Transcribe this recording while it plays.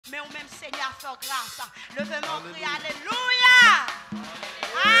mais ou même Seigneur faire grâce. Levez-moi, crie alléluia.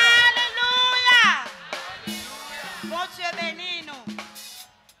 Alléluia. Bon Dieu bénis nous.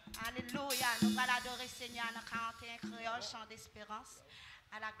 Alléluia. Nous allons adorer Seigneur dans 41 créole, chant d'espérance.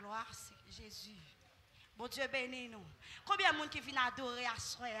 À la gloire, c'est Jésus. Bon Dieu bénis nous. Combien de monde qui vient adorer à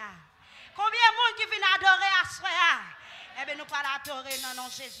Soya? Combien de monde qui vient adorer à Soya? Eh bien, nous allons adorer dans le nom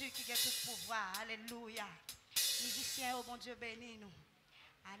de Jésus qui a tout pouvoir. Alléluia. Musiciens, oh bon Dieu bénis nous.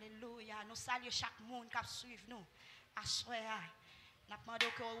 Alléluia. Nous saluons chaque monde qui suit nous. À Soya. Nous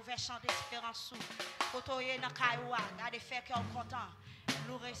demandons que vous ouvrez chant d'espérance. Quand vous êtes dans le caillou, regardez faire que vous êtes content.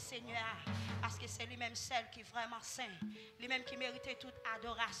 Louez Seigneur, parce que c'est lui-même celle qui est vraiment saint, lui-même qui méritait toute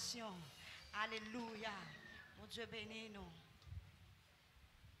adoration. Alléluia. Mon Dieu bénis nous.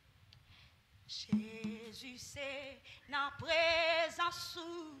 Jésus c'est dans présence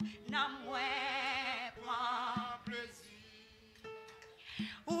ou dans moi prend plaisir.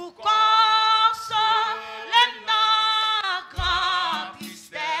 Ou console dans grande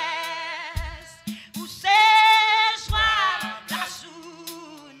tristesse. Ou c'est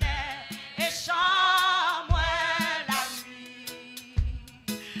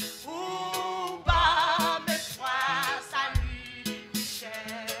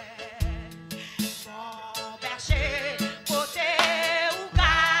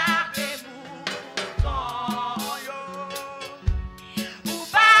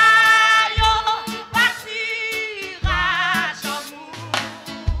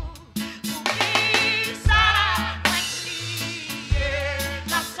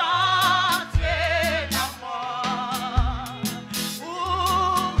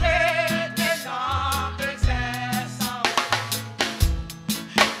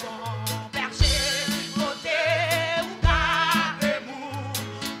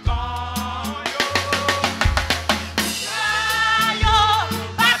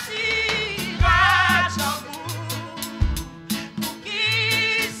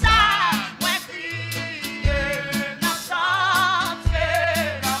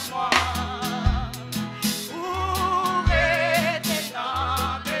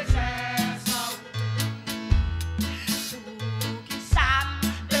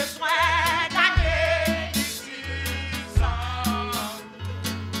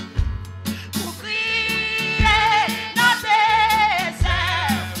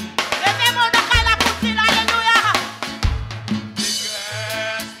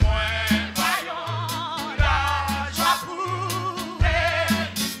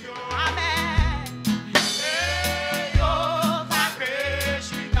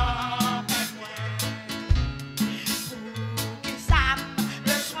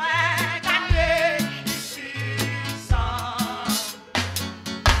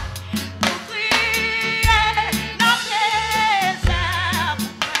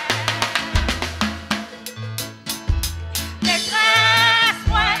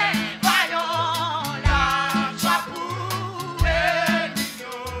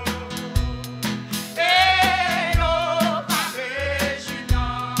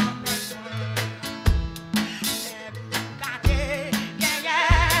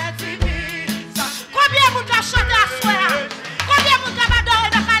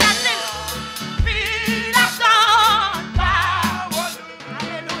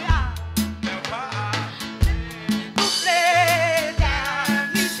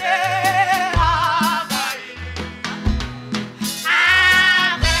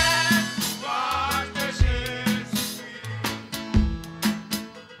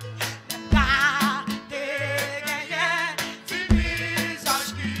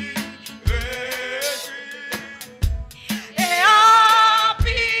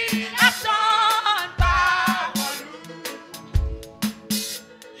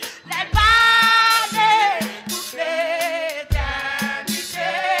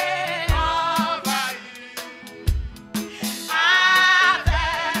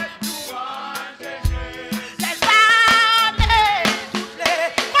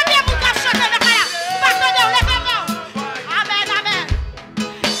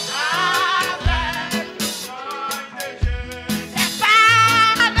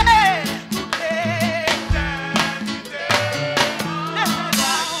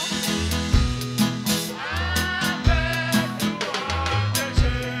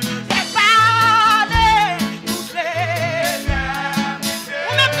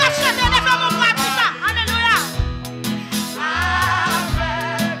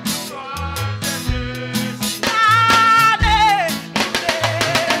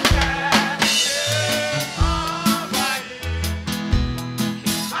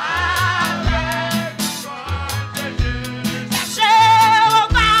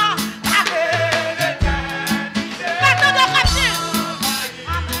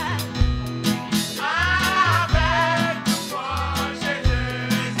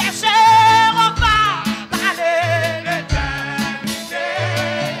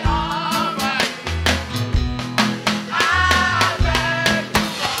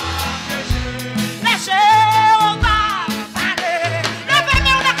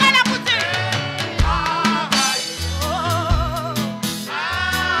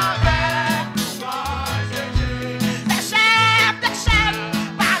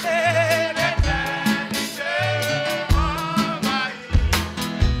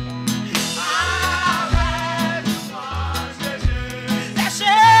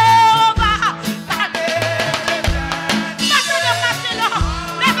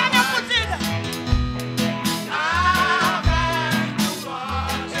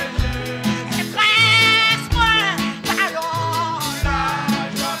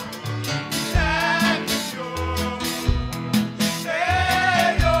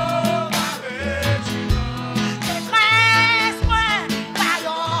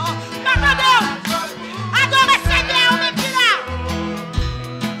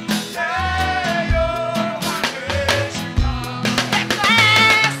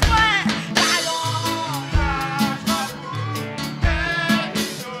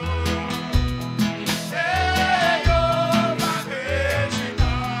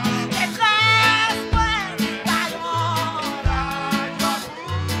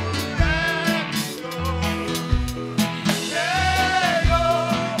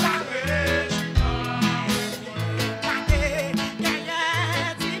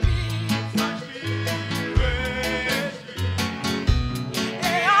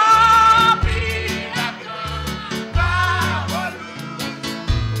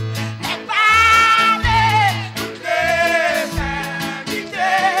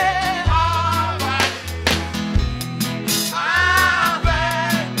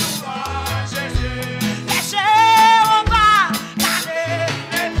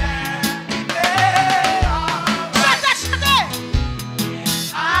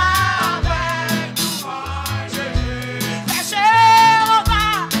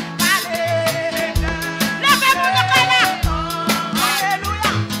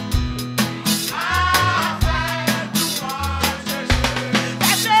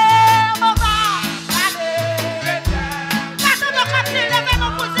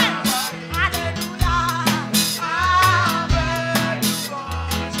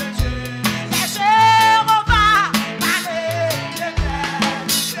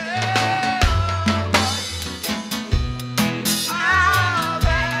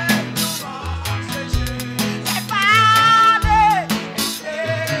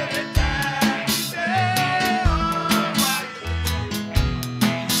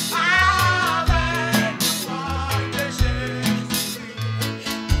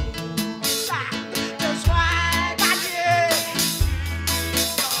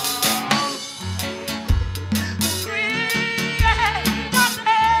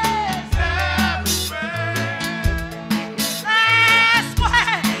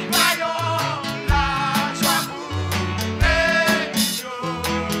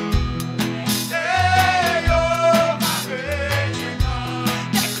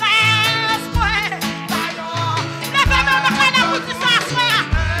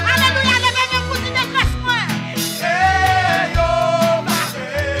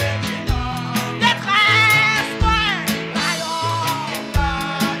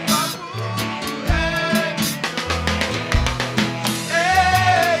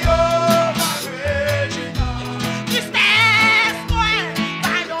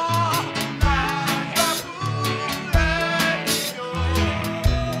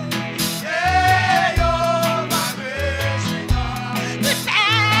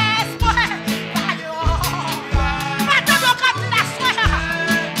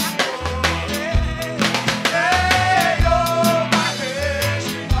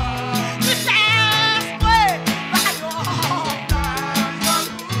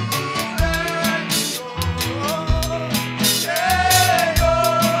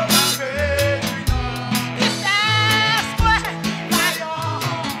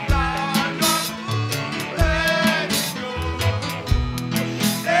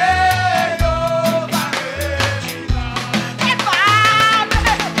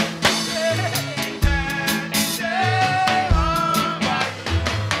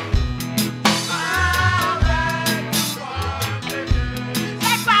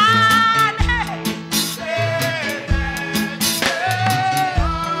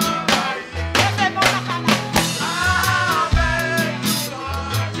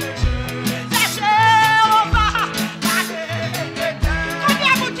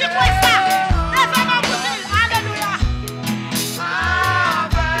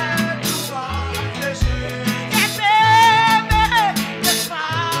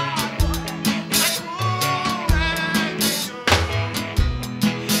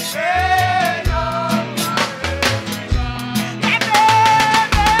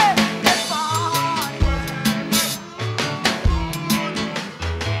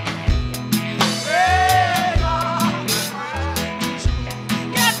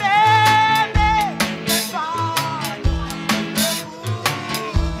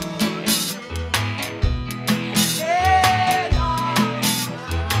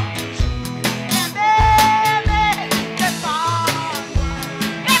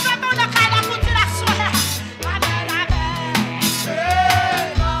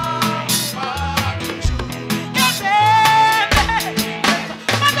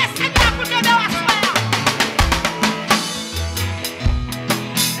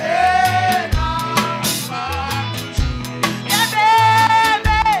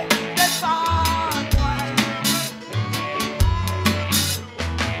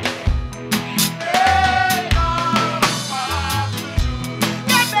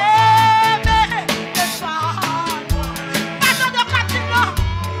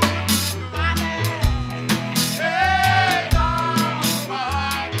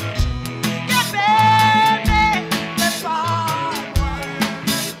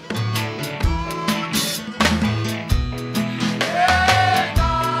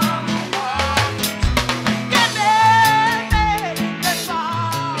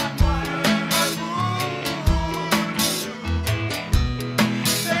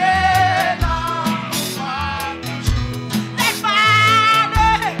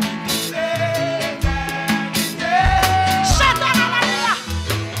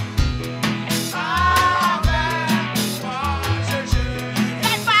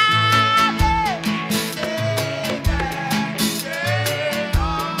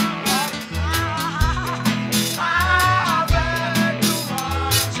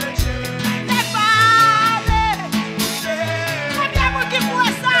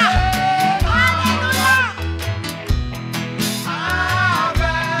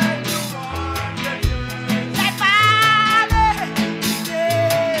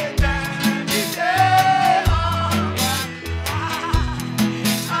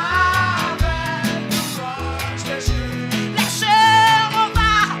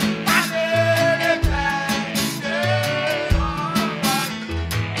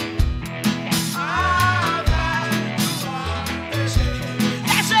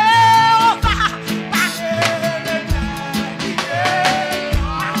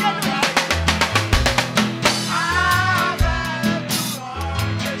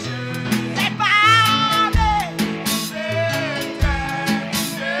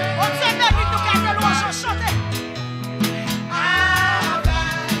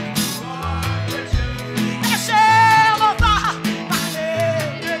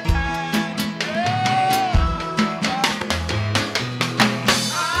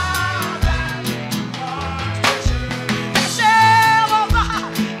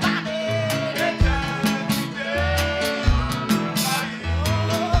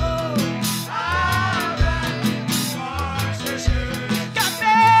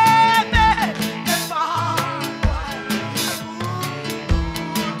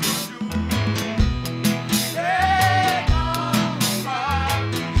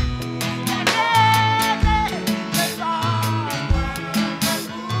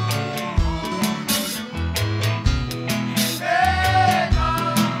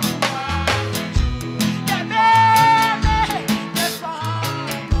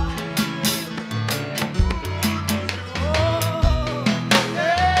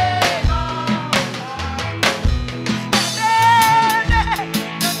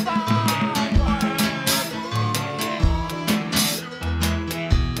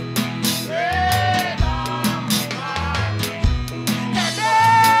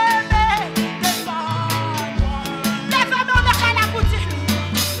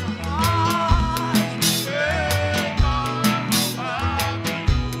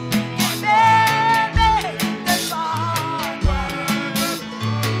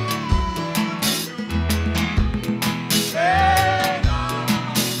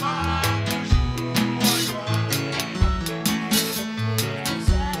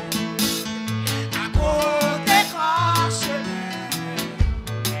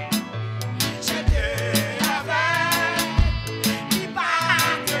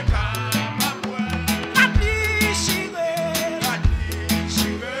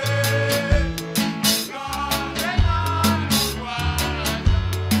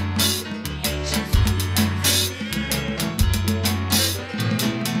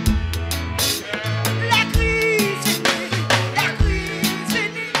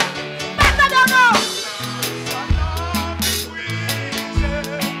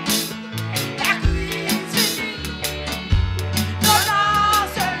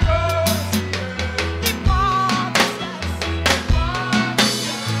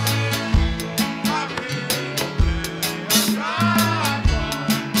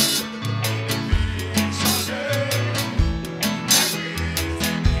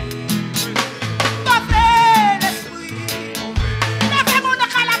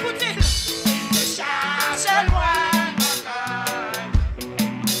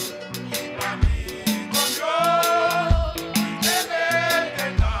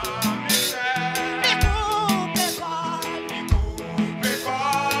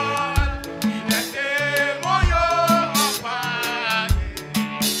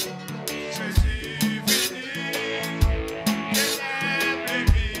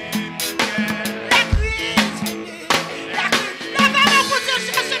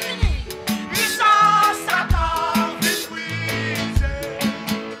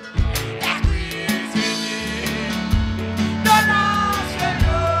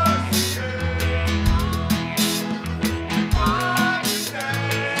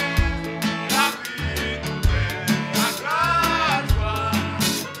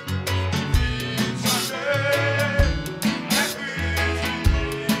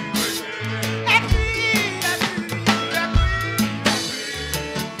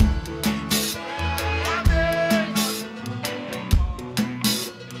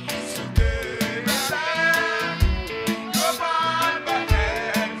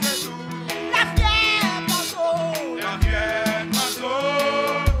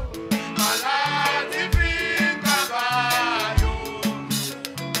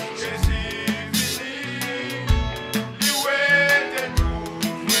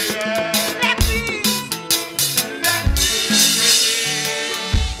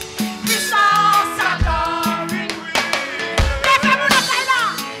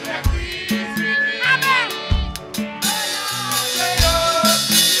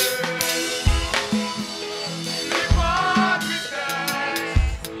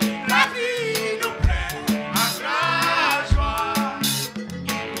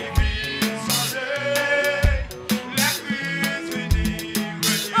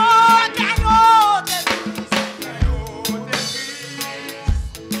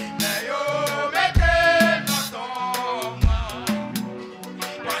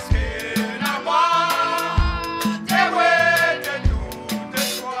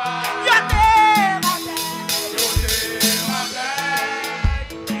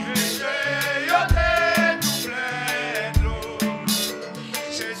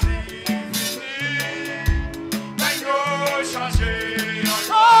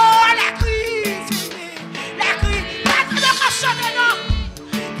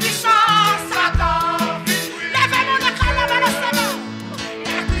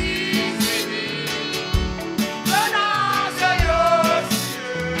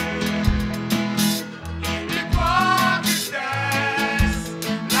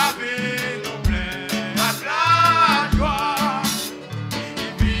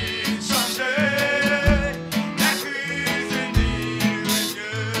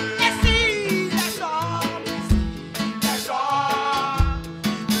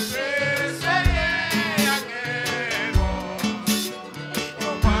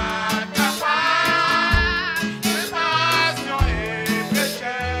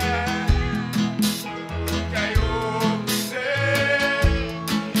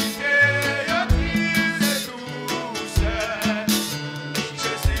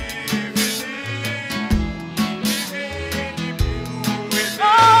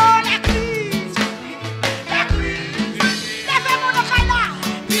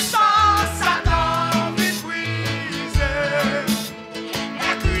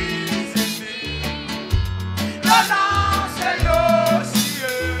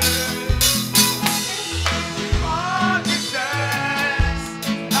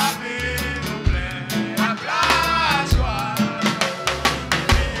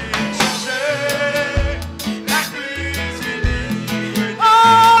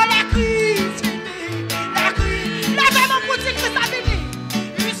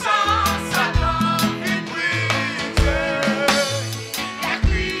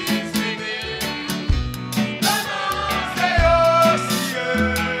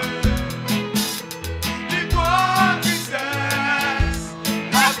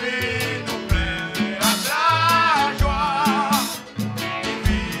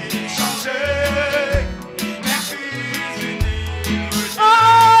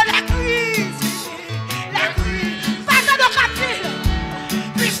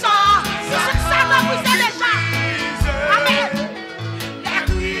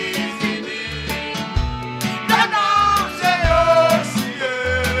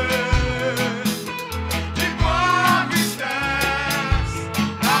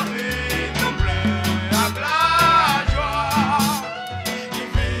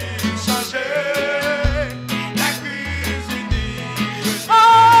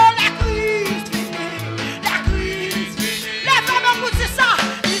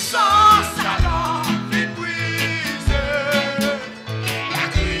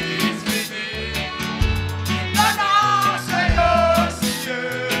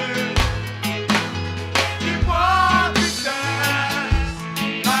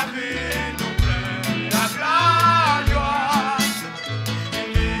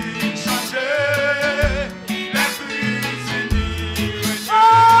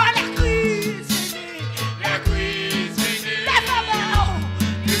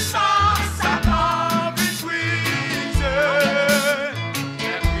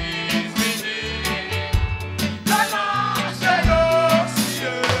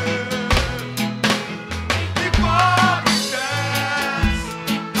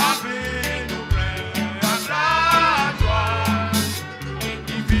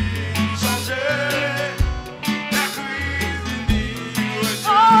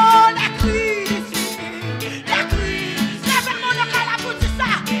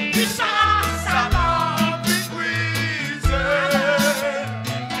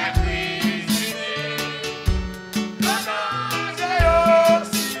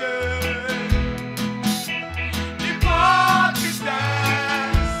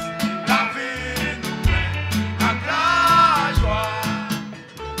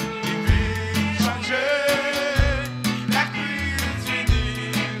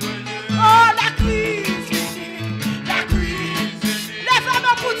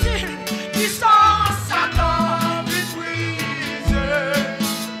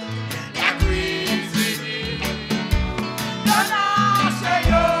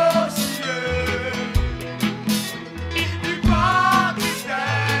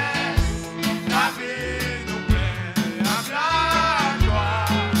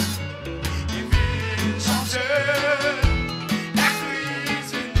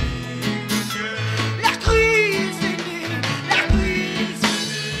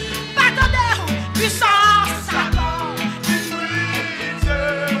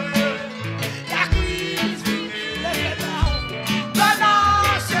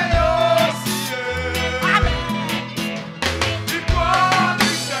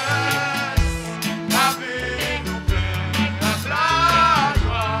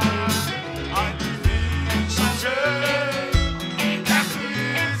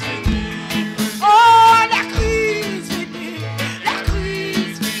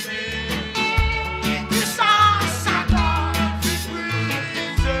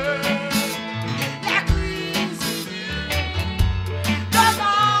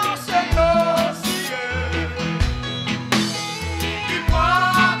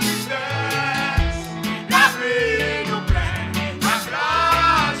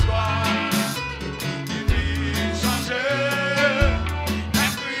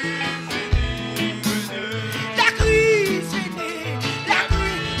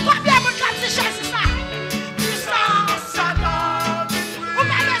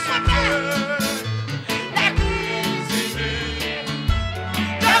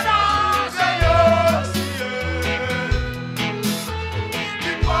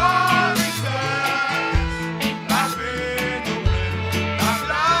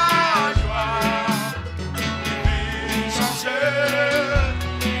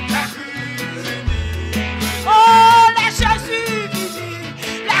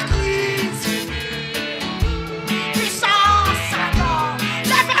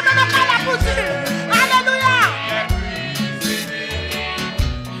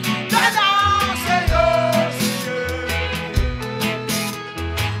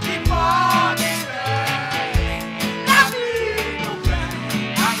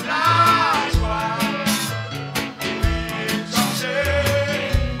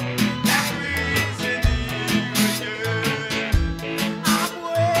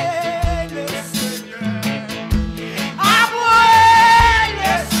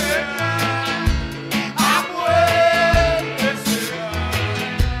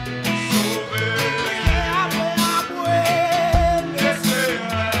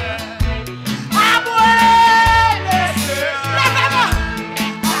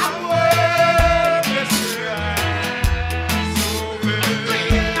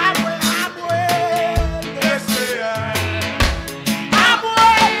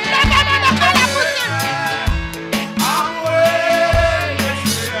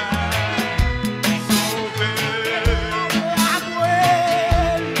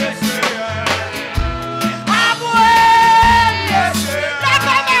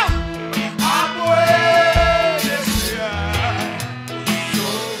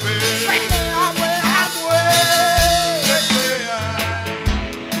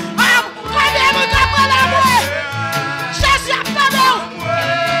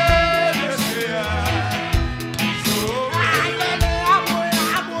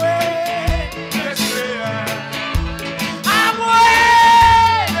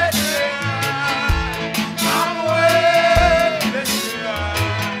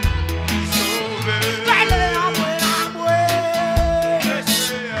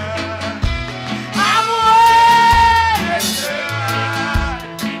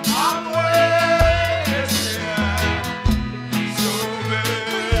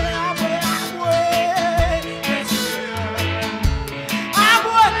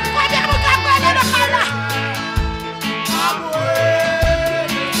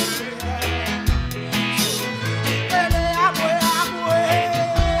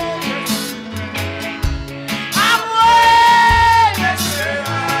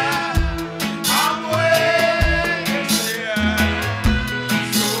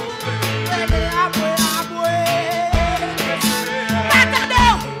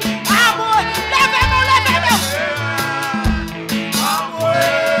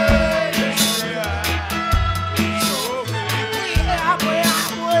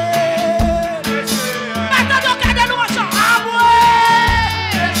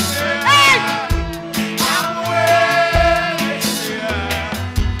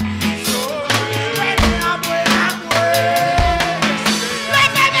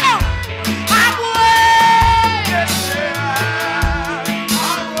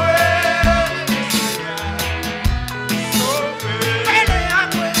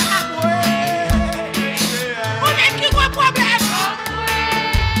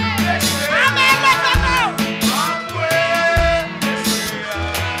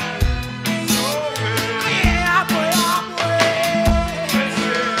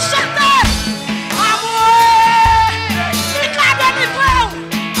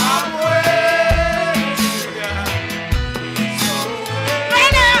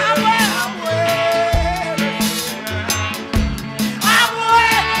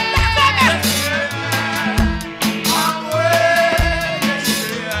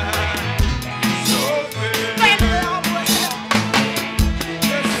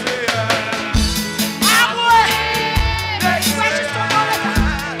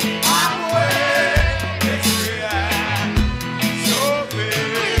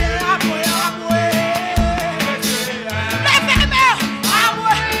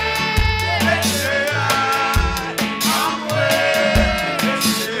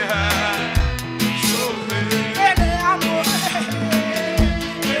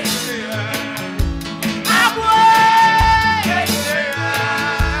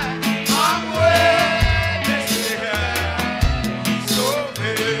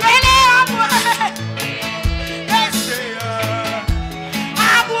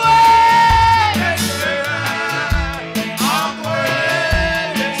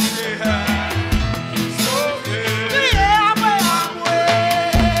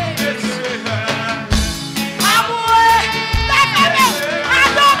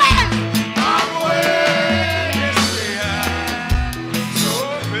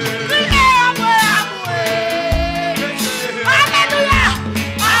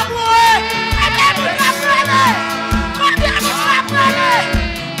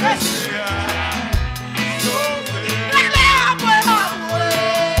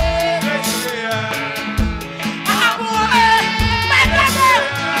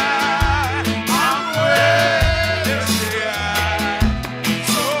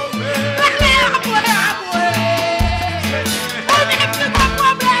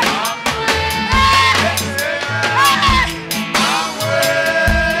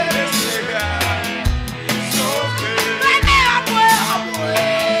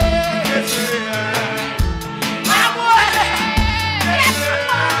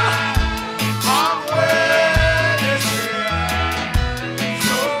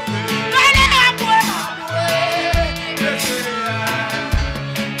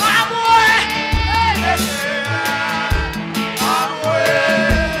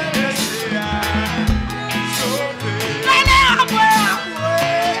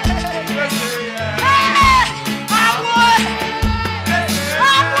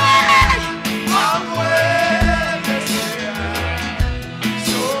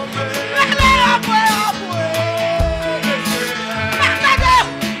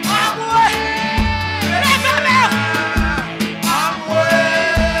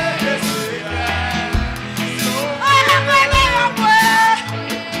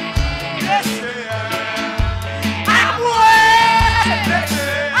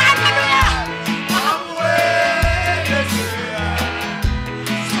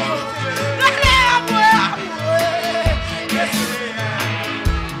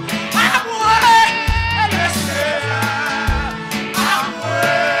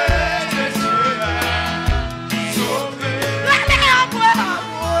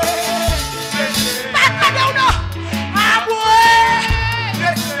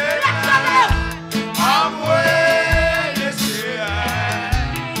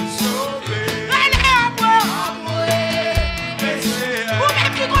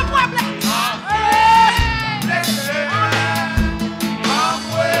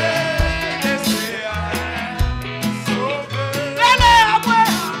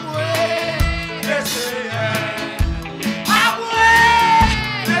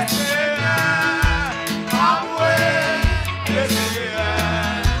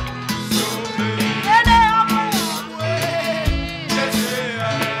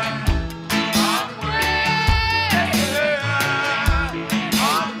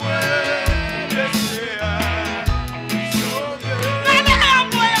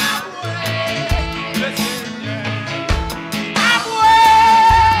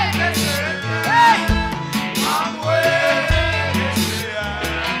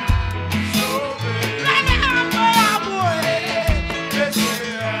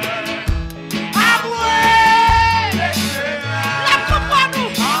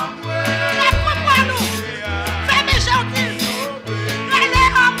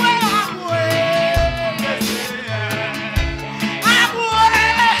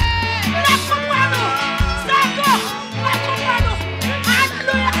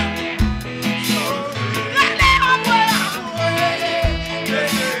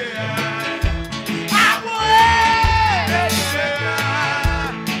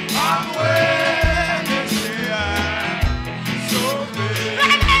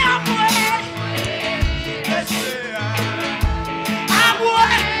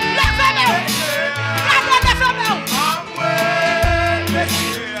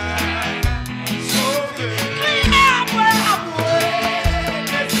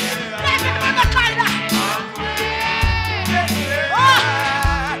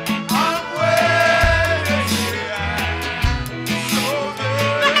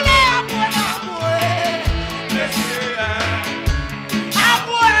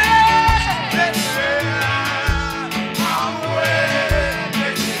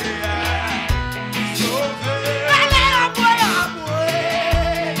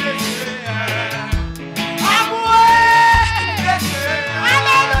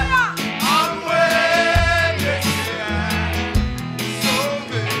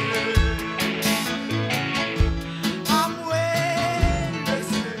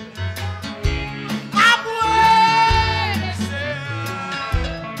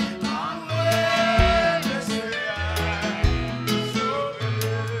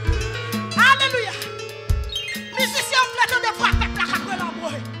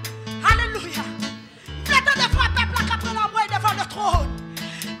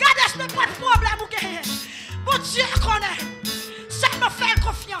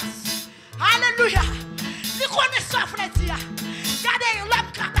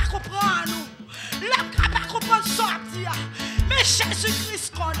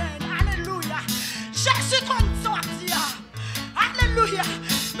Jésus-Christ connaît. Alléluia. Jésus connaît son dia. Alléluia.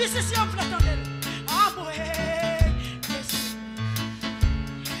 Mais c'est si on veut attendre.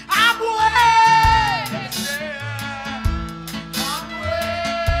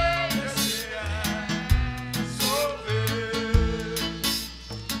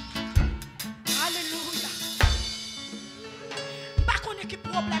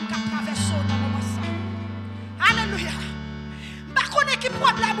 Problème qui traverse dans le moment ça. Alléluia. Je ne connais pas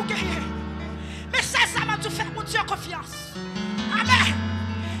problème ou gagner. Mais c'est ça m'a tout fait mon Dieu confiance. Amen.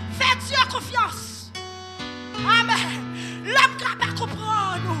 Fais Dieu confiance. Amen. L'homme qui va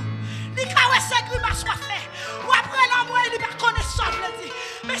comprendre nous. Il va essayer de grimace soit fait. Ou après l'amour, il va connaître ça, je le dis.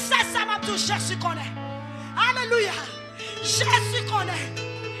 Mais c'est ça m'a tout Jésus connaît. Alléluia. Jésus connaît.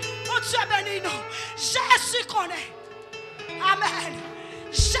 Mon Dieu béni nous. Jésus connaît. Amen.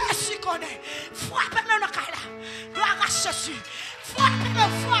 Jésus connaît. Frappez-moi dans le cas là. Gloire à Jésus. Frappez-moi,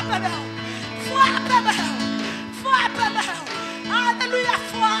 frappez-moi. Frappez-moi. Frappez-moi. Alléluia,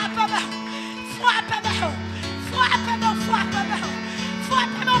 frappez-moi. Frappez-moi. Frappez-moi, frappez-moi.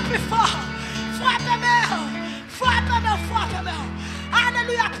 Frappez-moi plus fort. Frappez-moi. Frappez-moi, frappez-moi.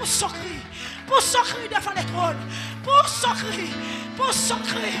 Alléluia, pour son cri. Pour son cri devant les trônes. Pour son cri. Pour son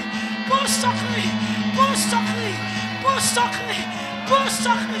cri. Pour son cri. Pour son cri. Pour son cri. Pour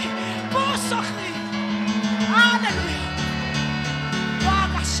son cri, pour son cri. Alléluia.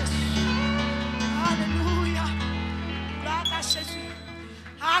 Gloire à Jésus. Alléluia. Gloire à Jésus.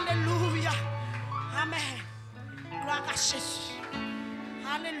 Alléluia. Amen. Gloire à Jésus.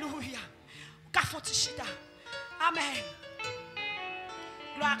 Alléluia. Kafontichita. Amen.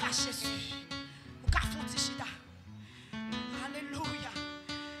 Gloire à Jésus. Kafontichita. Alléluia.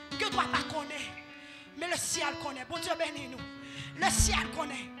 Que doit pas connaître, mais le ciel connaît. Bon Dieu bénis nous. Le ciel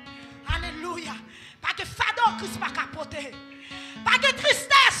connaît. Alléluia. Pas de fardeau Christ pas capoter. Pas de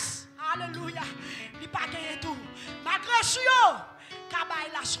tristesse. Alléluia. Il pas gagné tout. Malgré chouyo, kabay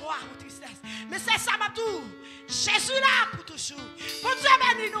la joie ou tristesse. Mais c'est ça ma tout. Jésus là pour toujours. Bon Dieu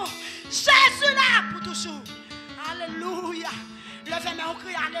bénis nous. Jésus là pour toujours. Alléluia. Levez-moi au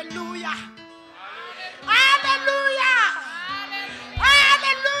cri. Alléluia. Alléluia.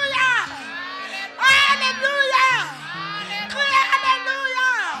 Alléluia. Alléluia.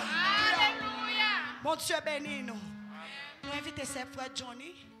 Mon Dieu béni nous. Nous invitons ses frères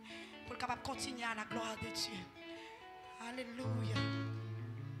Johnny pour capable continuer à la gloire de Dieu. Alléluia.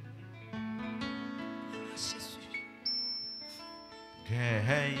 Ah, Jésus.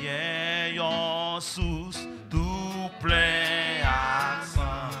 Gagne yon sous tout plein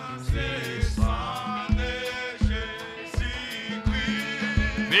accent. C'est sang de Jésus-Christ.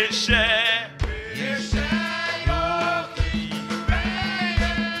 Péché.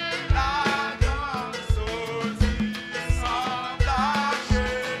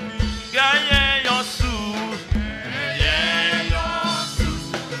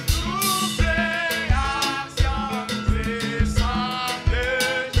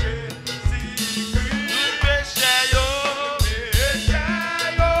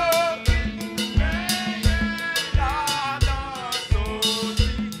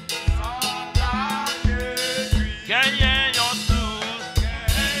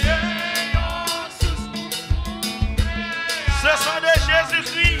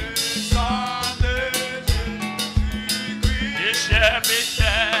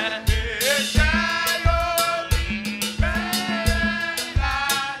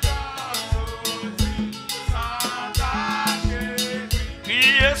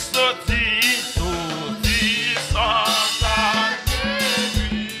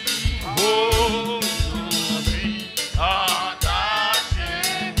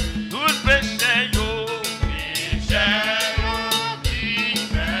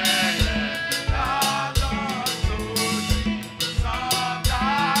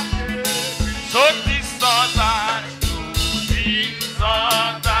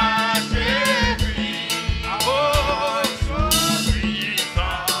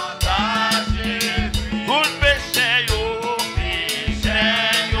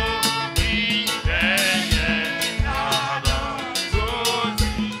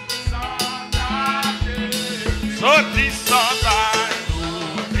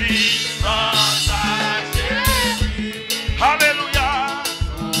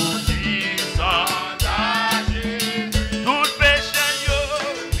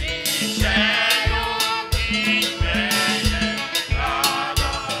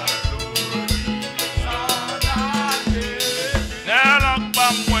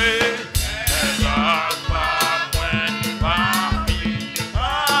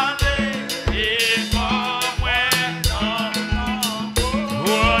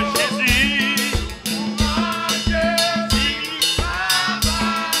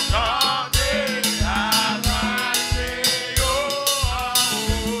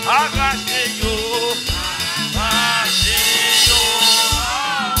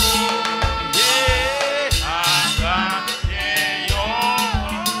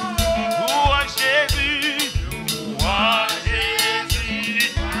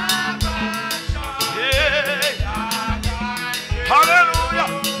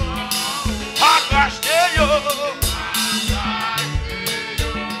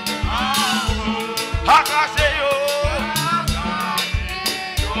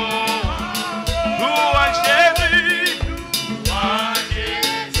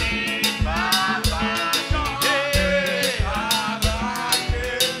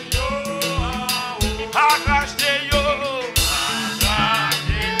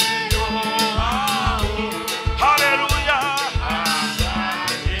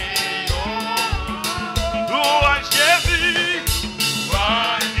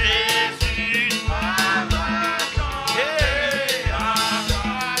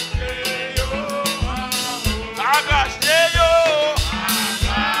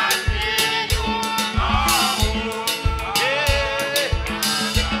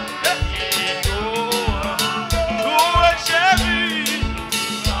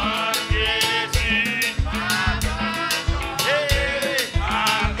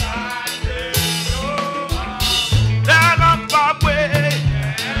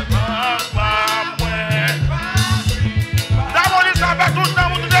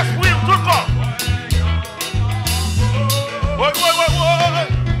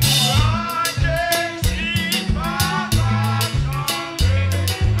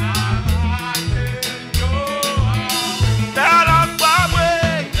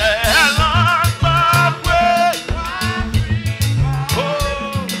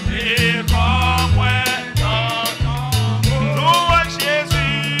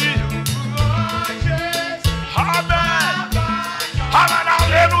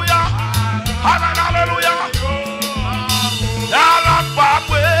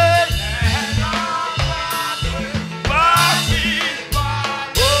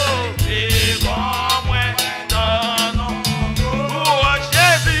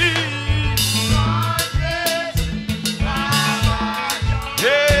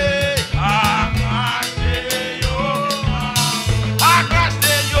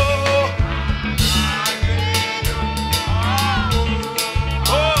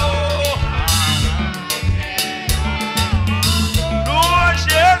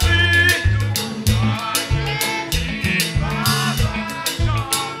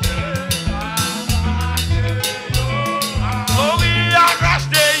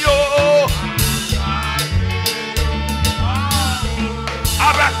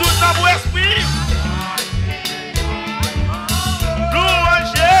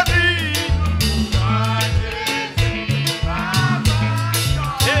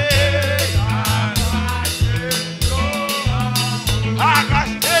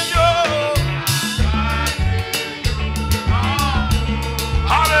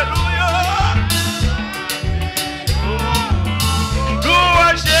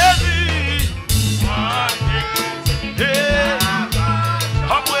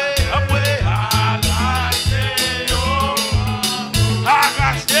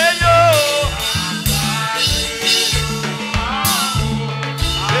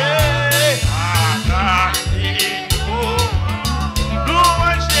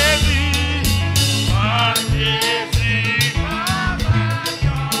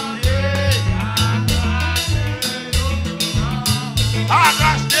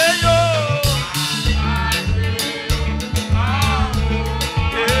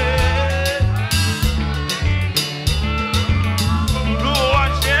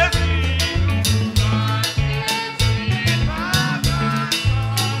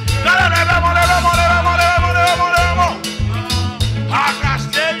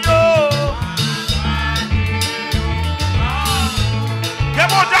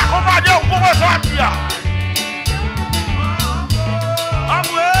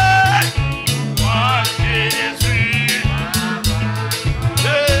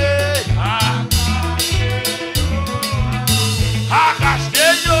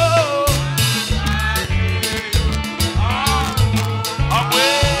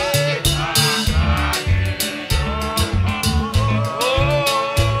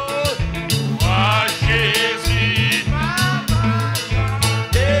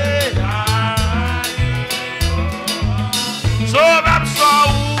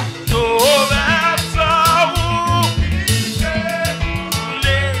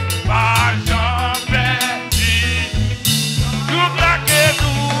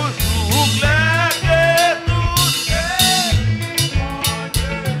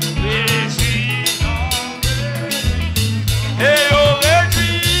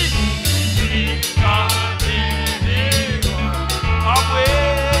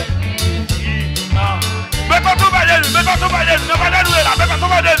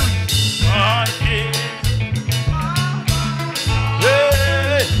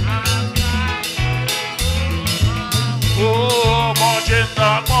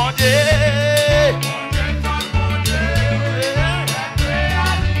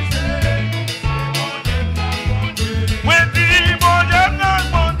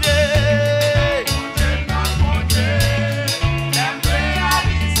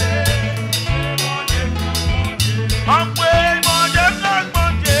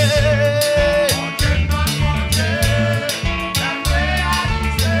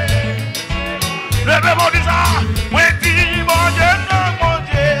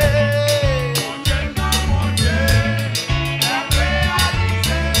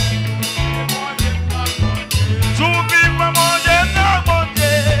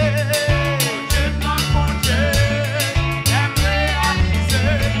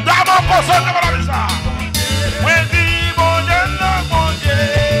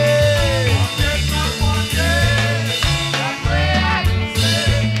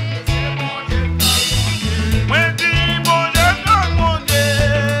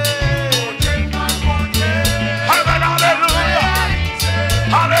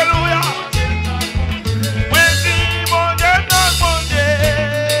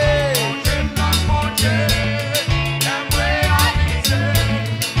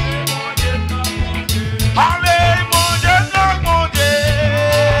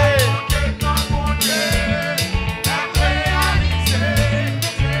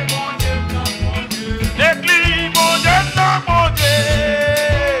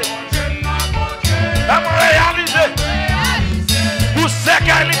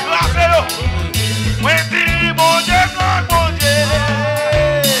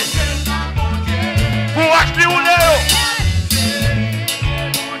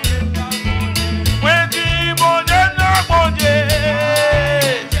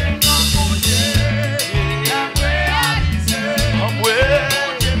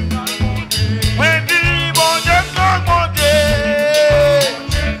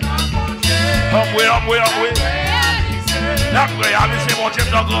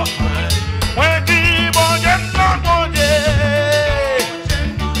 grand. Moi qui bon Dieu, non bon Dieu.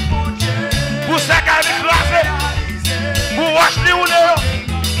 Pour ça qu'elle est classée, pour acheter ou non.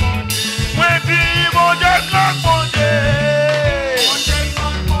 Moi qui bon Dieu, non bon Dieu.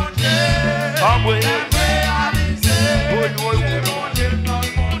 Ah oui. Oui, oui, oui.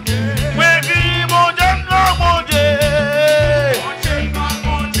 Moi qui bon Dieu, non bon Dieu.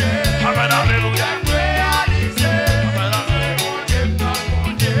 Amen, alléluia.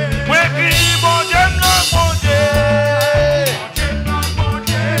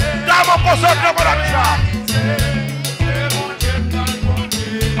 Concentre pour la mission.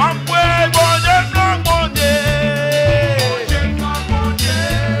 En quoi bon Dieu, non bon Dieu.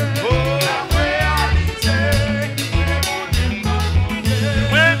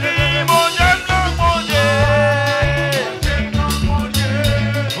 Oui, bon Dieu, non bon Dieu.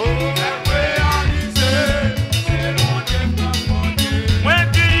 Oui,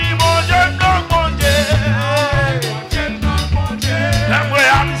 bon Dieu, non bon Dieu. La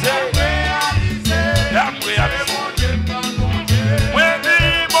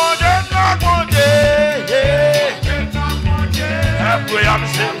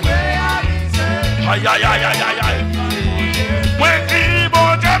réalisée. Aïe, aïe, aïe, aïe, aïe, aïe. Moi qui bon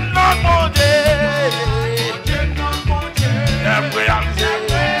Dieu, non bon Dieu.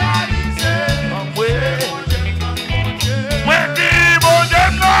 Moi qui bon Dieu,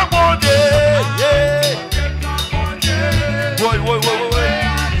 non bon Dieu. Oui, oui, oui, oui.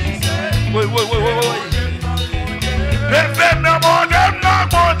 Oui, oui, oui, oui, oui. Le fait de mon Dieu, non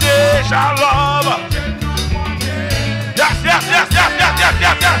bon Dieu. Shalom. Yes, yes, yes, yes, yes, yes,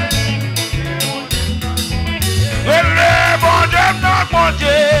 yes, yes. Le bon Dieu, non bon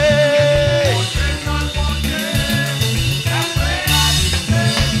Dieu.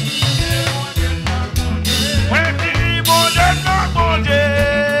 Oui, bon Dieu, non bon Dieu.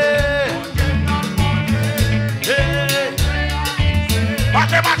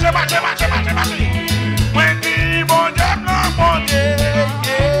 Marchez, marchez, marchez, marchez, marchez, marchez. Oui, bon Dieu, non bon Dieu.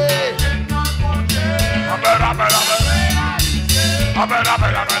 Amen, amen, amen. Amen,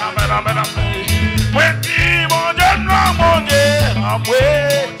 amen, amen, amen, amen, amen. Oui, mon Dieu, non, mon Dieu. Amen,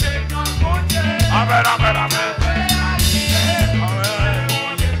 amen, amen, amen.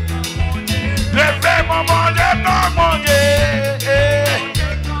 Levez mon Dieu, non, mon Dieu.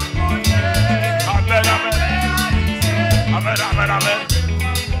 Amen, amen. Amen, amen, amen.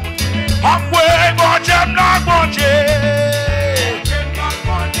 Amen, mon Dieu, non, mon Dieu.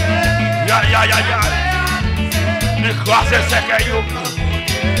 Ya, ya, ya, ya. Grâce à ce que vous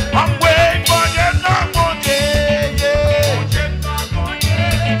Amen, bon Dieu, non, bon Dieu.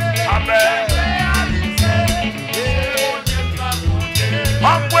 Amen.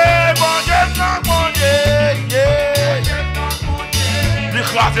 Amen, bon Dieu, non, bon Dieu.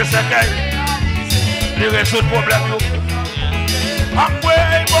 Grâce à ce que vous résout le problème.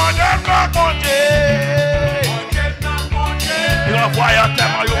 Amen, bon Dieu, non, bon Dieu. Il envoie un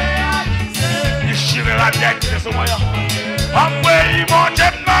témoin. Chire la tête de ce moyen. Après, mon Dieu,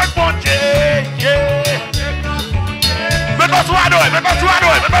 mon Dieu. Mets-toi toi à deux, mets-toi toi à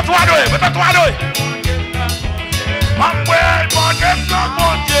deux, mets-toi toi à deux, mets-toi toi à deux. Après, mon Dieu,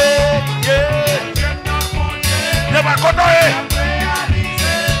 mon Dieu. Ne pas content.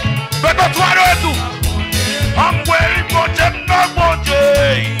 Mets-toi toi à deux et tout. Après, mon Dieu, mon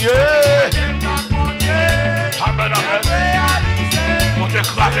Dieu. Amen, amen. On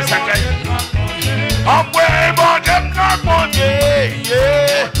t'écrase sa caille. Amen, mon Dieu, non, mon Dieu.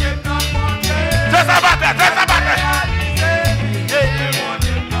 C'est sa bataille, c'est sa bataille.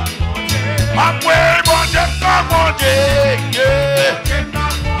 Amen, mon Dieu, non, mon Dieu.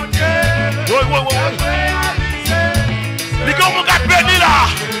 Oui, oui, oui. Les gars, mon gars, béni là.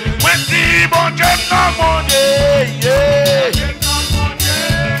 Oui, si, mon Dieu, non, mon Dieu.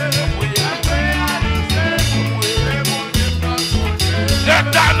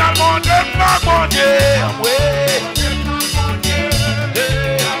 L'éternel, mon Dieu, non, mon Dieu. Oui.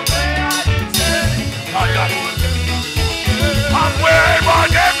 Amen, mon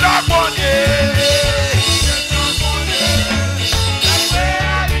Dieu, non, mon Dieu.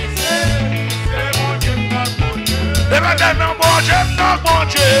 L'éternel, mon Dieu, non, mon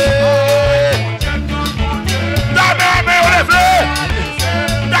Dieu. Dame, on lève.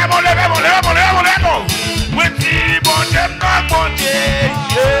 Dame, on lève, on lève, on lève, on lève. Oui, si, mon Dieu, non, mon Dieu.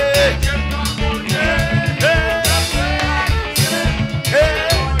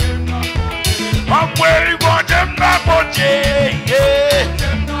 Amen, mon Dieu, non, mon Dieu.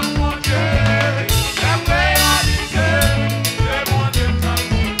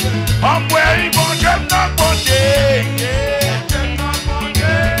 Amen, mon Dieu, non, mon Dieu.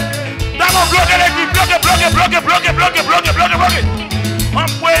 bloqué.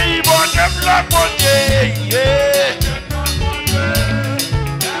 Envoyez bon Dieu, bloqué, bon Dieu.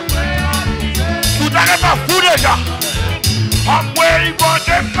 Tout à pas fou déjà. Envoyez bon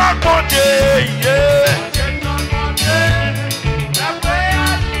Dieu, bloqué, bon Dieu.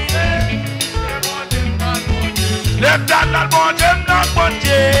 L'éternel bon Dieu, bloqué, bon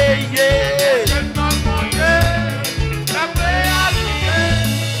Dieu.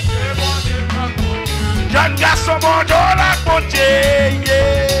 Jeune garçon, bon Dieu, la côté.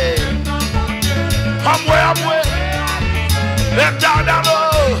 Amoué. L'éternel,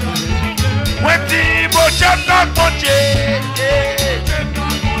 ouais, dis, bon Dieu, la côté.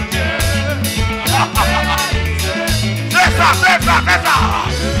 C'est ça.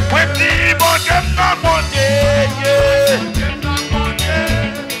 Ouais, dis, bon Dieu, la côté.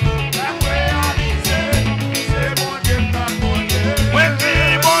 Ouais,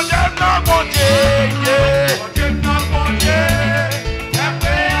 dis, bon Dieu, la côté.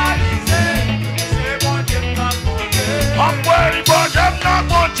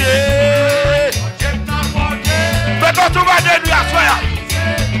 Mettons tout va de lui à soir.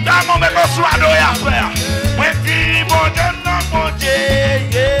 D'amour, mettons soit de lui à soir. Oui, dis, bon Dieu, non, bon Dieu.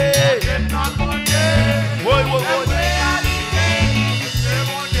 Oui.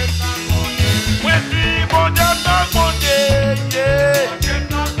 Oui, dis, bon Dieu, non, bon Dieu.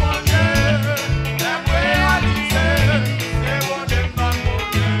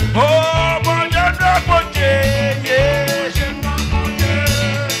 Oh, bon Dieu, non, bon Dieu.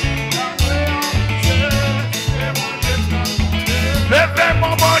 Levez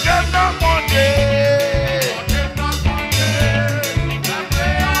mon bon Dieu, non, mon Dieu.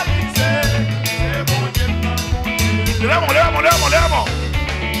 Levez-moi.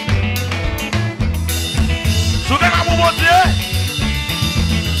 Souvenez-moi, mon Dieu.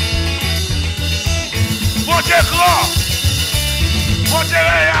 Mon Dieu grand. Mon Dieu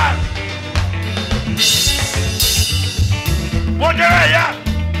réel. Mon Dieu réel.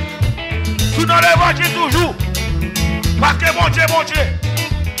 Sous dans l'évangile toujours. Parce que mon Dieu,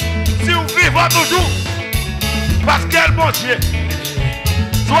 si vous vivez toujours, parce qu'elle mon Dieu,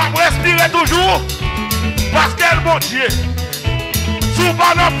 soit respirer toujours, parce qu'elle mon Dieu,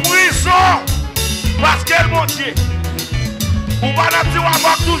 souvent dans prison, parce qu'elle mon Dieu, ou pas dans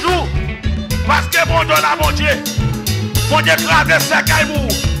petit toujours, parce que mon Dieu là mon Dieu, écrase ses cailloux,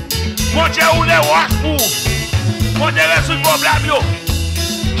 mon Dieu ou les roches pour, mon Dieu résout le problème.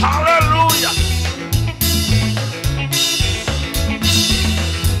 Alléluia.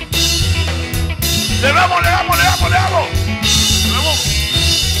 Levamos.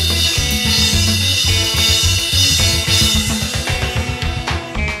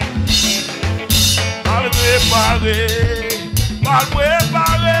 Mal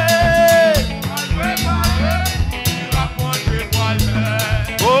préparé.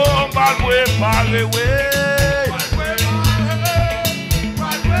 Oh, mal préparé, oui.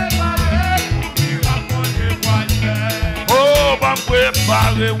 Oh, mal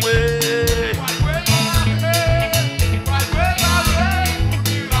préparé, oui.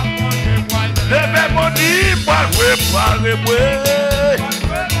 Levez mon dit, pas préparer,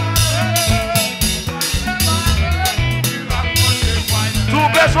 tout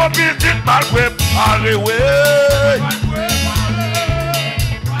besoin petit, mal préparer,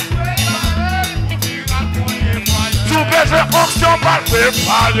 tout besoin fonction, mal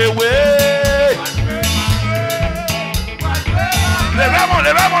préparer, Levez-moi.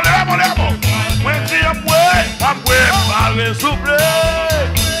 Moi, je dis, pas préparer, s'il vous plaît.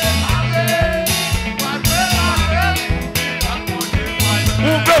 Ou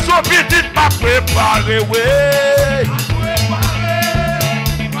besoin petit pas préparé, ouais.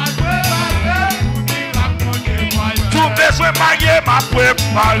 Tout besoin marié m'a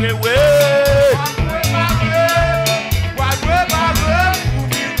préparé, ouais.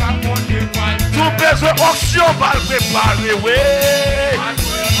 Tout besoin option m'a préparé, ouais.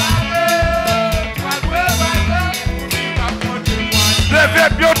 Levez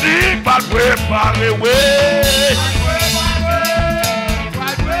bien dit m'a préparé, ouais.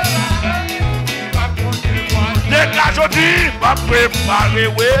 Dégage aujourd'hui, va préparer,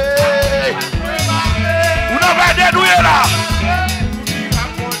 oui. Vous n'avez dénoué là.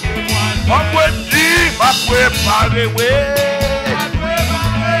 On peut dire, va préparer, oui.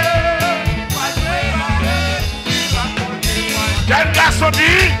 Quel garçon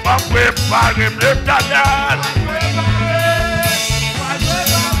dit, va préparer, le canal.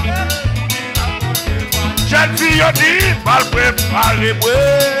 Jeune fille dit, va préparer, oui.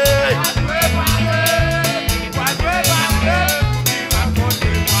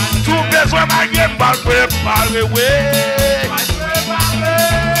 Tout besoin marié, pas préparer, oui.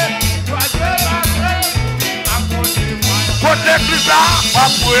 Côté plus tard, pas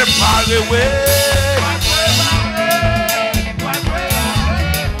préparer, oui.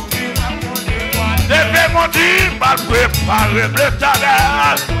 Levez mon Dieu, pas préparer,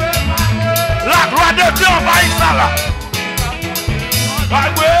 l'éternel. La gloire de Dieu envahit ça là. Ah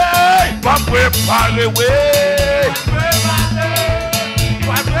oui, pas préparer, oui.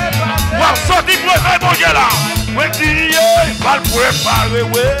 Wow, sorti pour le bon Dieu là. Oui, Dieu, pas préparer,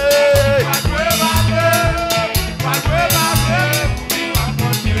 oui.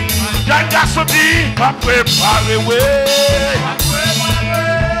 J'ai sorti, pas préparer, oui.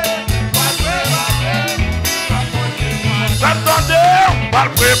 Attendez, pas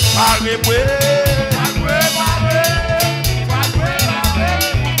préparer, oui.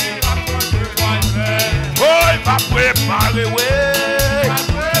 Oui, pas préparer, oui.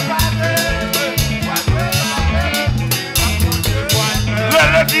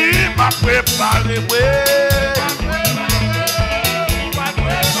 Le dit, pas préparer, oui.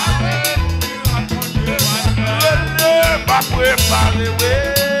 Le pas préparer, oui.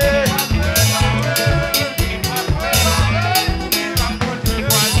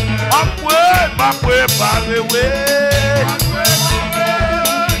 Pas préparer, oui.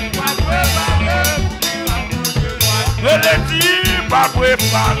 Je l'ai dit, pas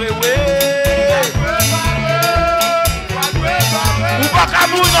préparer, oui. Ou pas qu'à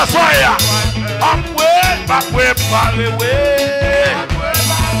mourir dans soya. Pas préparer, oui.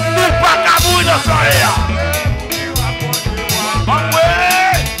 Ou pas qu'à mourir dans soya.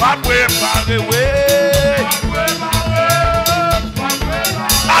 Pas préparer, oui.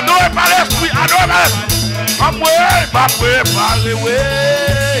 Adoré par l'esprit, adoré par l'esprit. Pas préparer, oui.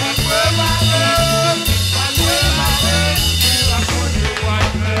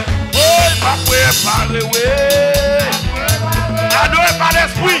 Pas préparer, oui. Adoré par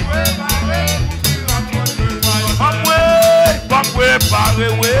l'esprit. Pas préparer,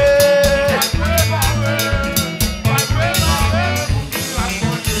 oui.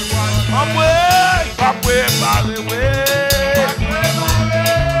 Pas préparer, oui.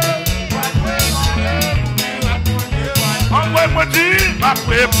 Moi dis, pas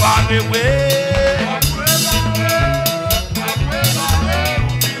préparer, oui.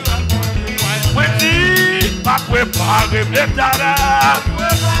 Moi dis, pas préparer, l'éternel.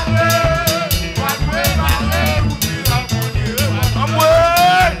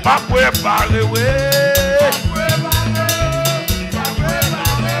 Pas préparer, oui.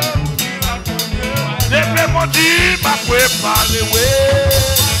 Depuis mon dit, pas préparer, oui.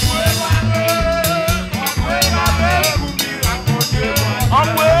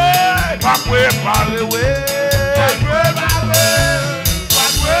 Pas préparer, oui.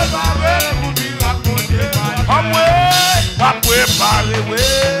 Pas préparer, oui.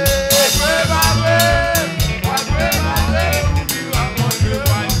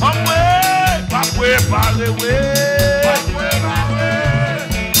 Pas préparer, oui.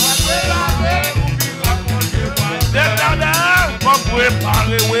 L'éternel, pas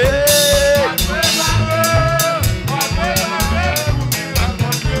préparer, oui.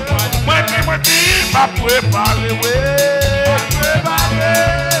 Moi dis, pas préparer, oui.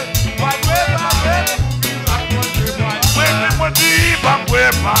 Moi dis, pas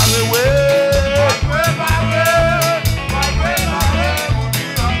préparer, oui.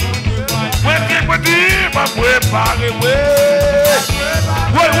 Moi dis, pas préparer, oui.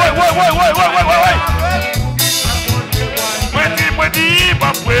 Oui. Moi dis,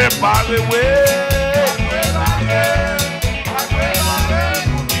 pas préparer, oui.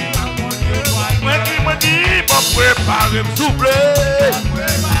 Moi dis, pas préparer, souple.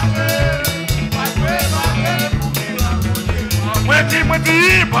 Moi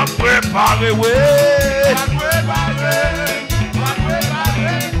dis, pas préparer, oui.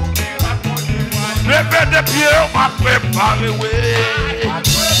 Le fait de pied, on va préparer, oui.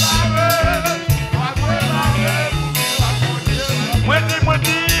 Moi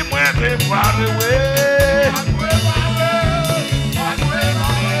dis, préparer, oui.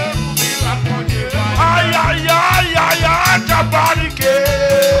 Aïe, t'as paniqué.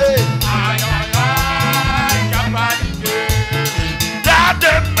 T'as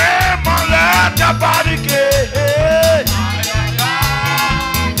de même en l'air, t'as paniqué.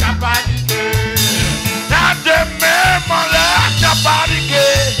 T'as de même en l'air, t'as paniqué.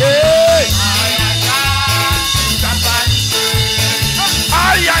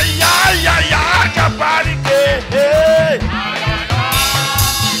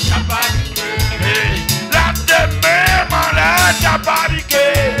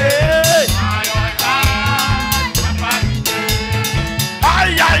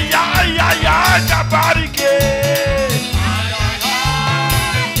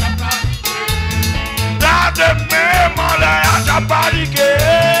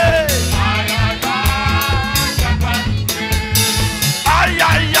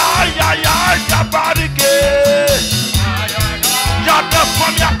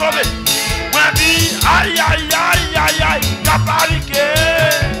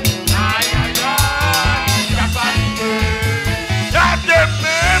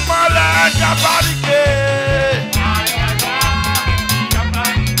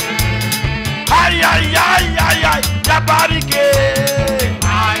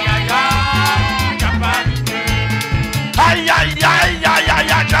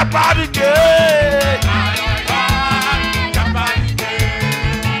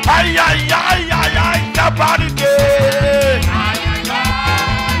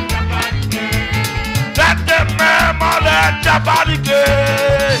 Jabarique.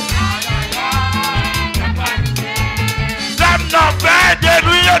 Dame non fait de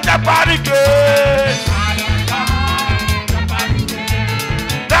lui, Jabarique.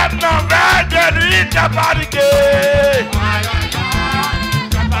 Dame non fait de lui, Jabarique.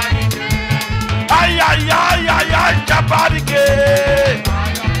 Aïe aïe aïe aïe aïe, Jabarique.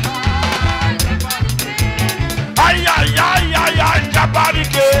 Aïe aïe aïe aïe aïe,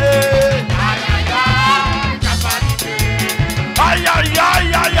 Jabarique. Aïe aïe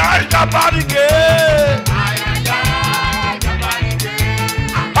aïe aïe aïe, Jabarique.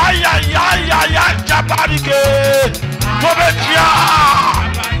 Aïe aïe aïe aïe aïe, Jabarique. Comédia.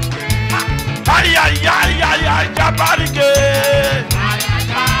 Aïe aïe aïe aïe aïe, Jabarique.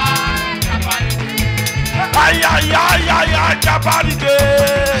 Aïe aïe aïe aïe aïe, Jabarique.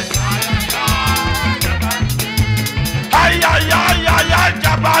 Aïe aïe aïe aïe aïe,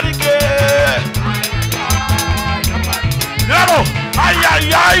 Jabarique. Aïe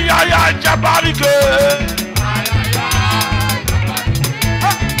aïe aïe aïe aïe, Jabarique.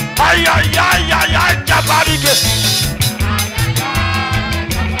 Aïe aïe aïe aïe aïe, Jabarique.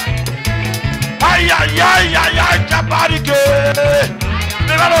 Aïe aïe aïe aïe aïe, Jabarique.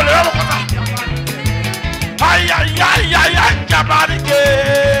 Levez-le comme ça. Aïe aïe aïe aïe aïe, Jabarique.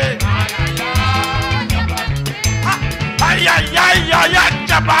 Aïe aïe aïe aïe aïe,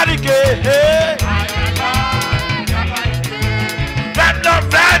 Jabarique. Faites le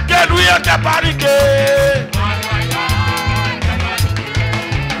fait de lui, Jabarique.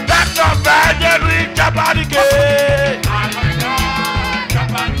 Faites le fait de lui, Jabarique.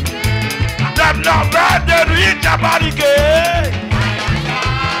 Faites le fait de lui, Jabarique.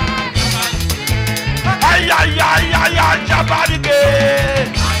 Aïe aïe aïe aïe aïe, Jabarique.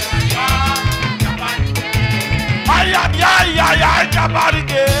 Aïe aïe aïe aïe aïe,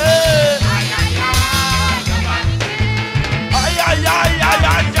 Jabarique. Aïe aïe aïe aïe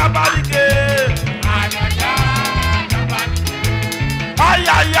aïe, Jabarique. Aïe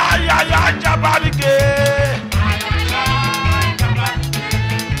aïe aïe aïe aïe, Jabarique.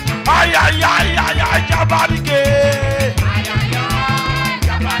 Aïe aïe aïe aïe aïe, Jabarique.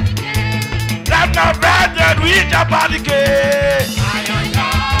 Lève le verre de lui, Jabarique.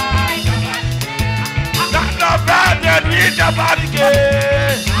 Lève le verre de lui, Jabarique.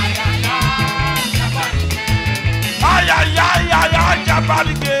 Aïe aïe aïe aïe aïe,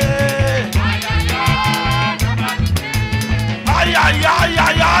 Jabarique. Aïe aïe aïe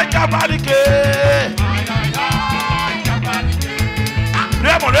aïe aïe, Jabarique.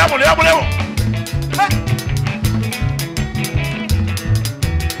 Lève-moi.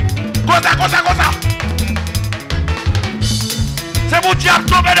 Comme ça. C'est mon diable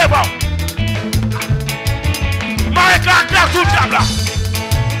tombé devant. M'a éclaté sous le diable là.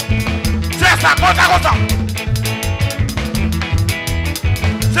 C'est ça, comme ça.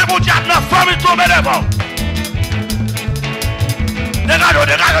 C'est mon diable, la famille tombée devant. Dégage.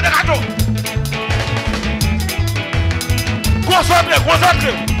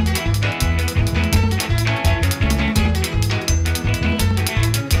 Concentrez.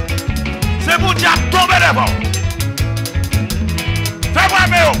 C'est mon diable tombé devant. Fais-moi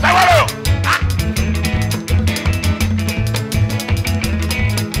mieux.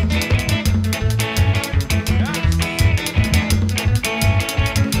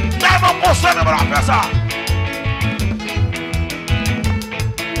 Tellement concentré pour faire ça.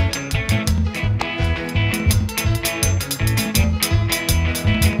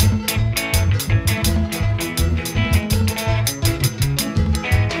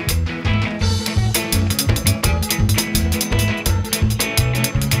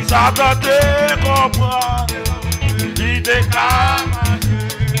 Ça doit te comprendre, il déclare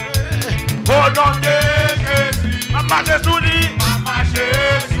au nom de Jésus. Ma marche sous lui,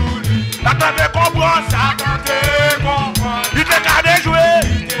 ça doit te comprendre, il déclare de jouer,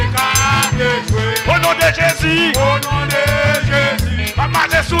 au nom de Jésus. Ma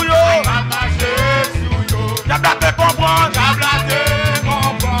marche sous lui, ça doit te comprendre,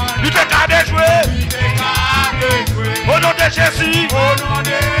 il déclare de jouer, au nom de Jésus.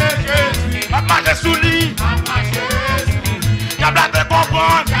 Ma marche sous lui. Diable te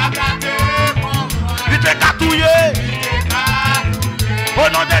comprendre. Il te catouillé. Au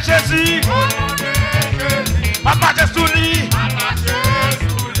nom de Jésus. Ma marche sous lui.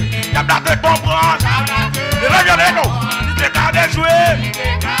 Diable te comprendre. Il te garde jouer.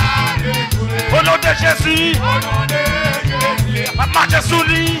 Au nom de Jésus. Ma marche sous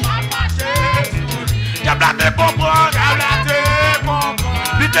lui. Diable te comprendre.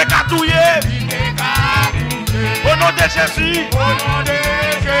 Il te catouillé. Au nom de Jésus.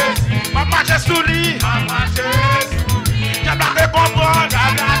 Ma marche sous lui.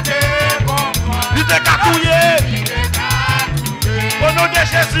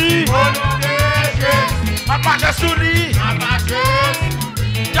 Jésus. Au nom de Jésus. Ma marche sous lui.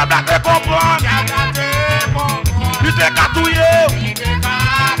 Diable te comprendre. Tu t'es catouillé.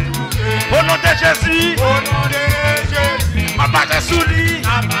 Au nom de Jésus. Au nom de Jésus. Ma marche sous lui.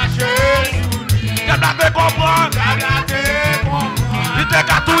 Diable te comprendre. Tu t'es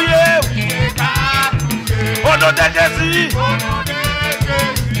catouillé. Au nom de Jésus.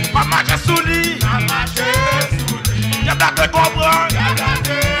 Ma marche sous lui. Diable te comprendre.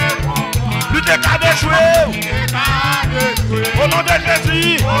 Tu t'es qu'à déjouer. Au nom de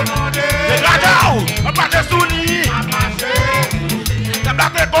Jésus. Regarde, ma marche sous lui. Diable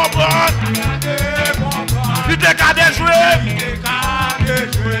te comprendre. Tu t'es qu'à déjouer.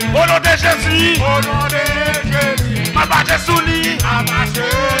 Au nom de Jésus. Ma marche sous lui.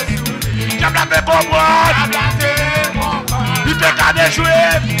 Diable te comprendre. Tu t'es qu'à déjouer.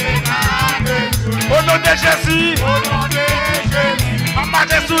 Au nom de Jésus. Ma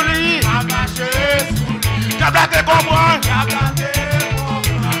marche sous lui. Diable te comprendre.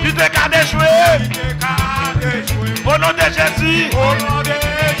 Tu t'es qu'à déjouer. Au nom de Jésus.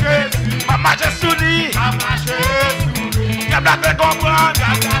 Ma marche sous lui. Diable te comprendre.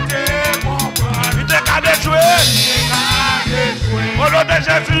 Tu t'es qu'à déjouer. Au nom de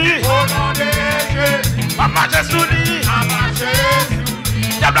Jésus. Ma marche sous lui.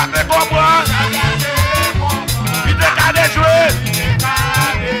 Diable te comprendre. Tu t'es qu'à déjouer.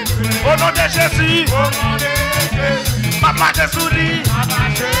 Au nom de Jésus. Ma marche sous lui.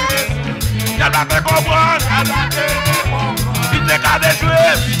 Diable te comprendre. Tu t'es qu'à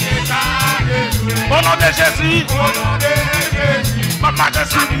déjouer. Au nom de Jésus. Ma marche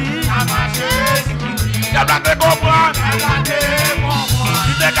sous lui. Diable te comprendre.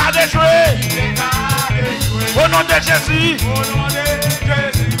 Tu t'es qu'à déjouer. Au nom de Jésus.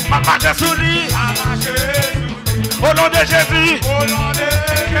 Ma marche sous lui. Au nom de Jésus.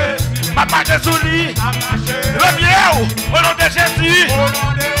 Ma marche sous lui. Le mieux. Au nom de Jésus.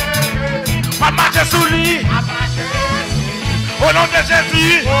 Ma marche sous lui. Au nom de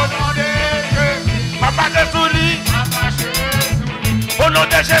Jésus. Ma marche sous lui. Au nom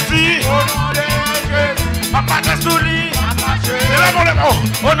de Jésus. Ma marche sous lui.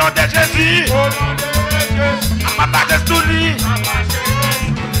 Au nom de Jésus. Ma marche sous lui.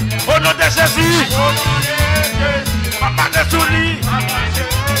 Au nom de Jésus. Ma marche sous lui.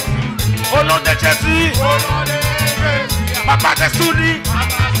 Au nom de Jésus. Ma marche sous lui.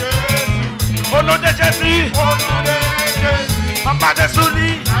 Au nom de Jésus. Ma marche sous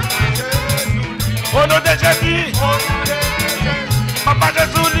lui. Au nom de Jésus. Ma marche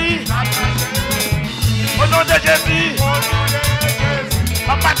sous lui. Au nom de Jésus.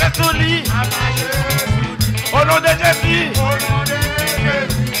 Ma marche sous lui. Au nom de Jésus.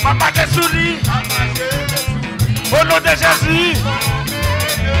 Ma marche sous lui. Au nom de Jésus.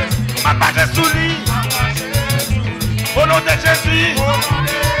 Ma marche sous lui. Au nom de Jésus.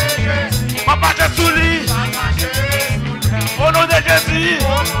 Ma marche sous lui. Au nom de Jésus.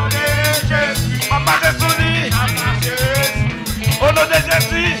 Ma marche sous lui. Au nom de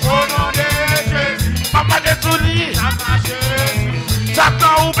Jésus. Ma marche sous lui.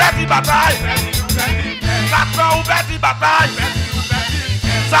 Satan ou bête bataille. Satan ou bête bataille.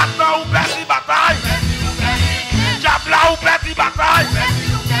 Satan ou bête bataille. Diable ou bête bataille.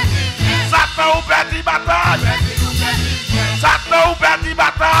 Satan ou bête bataille. Satan ou bête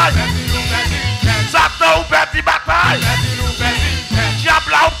bataille. Satan ou bête bataille.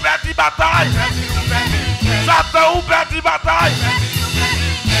 Diable ou bête bataille. Satan ou bête bataille.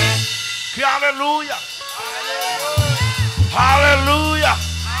 Alléluia. Alléluia.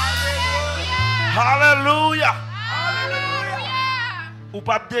 Alléluia. Ou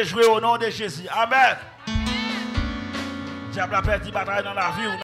pas déjouer au nom de Jésus. Amen. Diable a perdu bataille dans la vie.